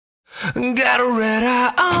Got a red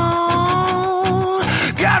eye on,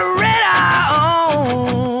 got a red eye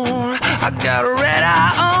on. I got a red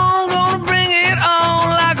eye on, gonna bring it on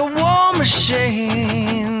like a war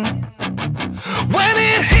machine. When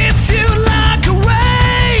it hits you like a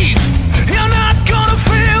wave, you're not gonna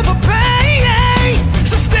feel the pain.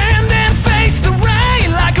 So stand and face the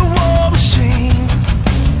rain like a war machine.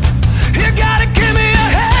 You gotta give me a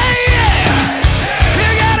hey, yeah. You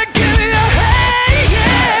gotta give me a hey,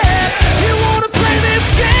 yeah. You wanna play this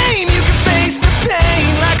game, you can face the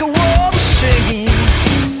pain like a war machine.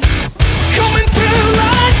 Coming through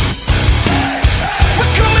like,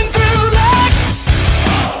 we're coming through like,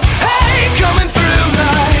 hey, coming through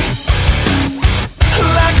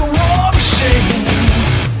like a war machine.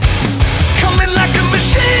 Coming like a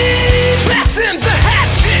machine, pressing the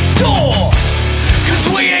hatchet door. 'Cause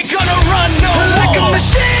we ain't gonna run no more. Like a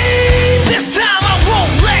machine, this time I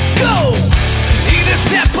won't let go. Either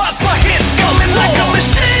step up or hit the floor. Like a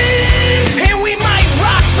machine, and we might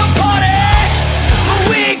rock the party, but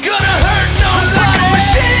we ain't gonna hurt nobody. Like a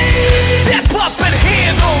machine, step up and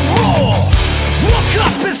hear the roar. Look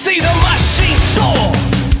up and see the machine soar.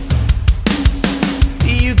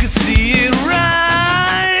 You can see it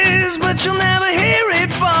rise, but you'll never hear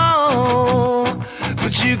it fall.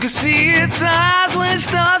 But you can see its eyes when it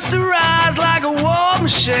starts to rise like a war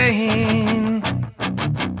machine.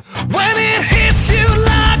 When it hits you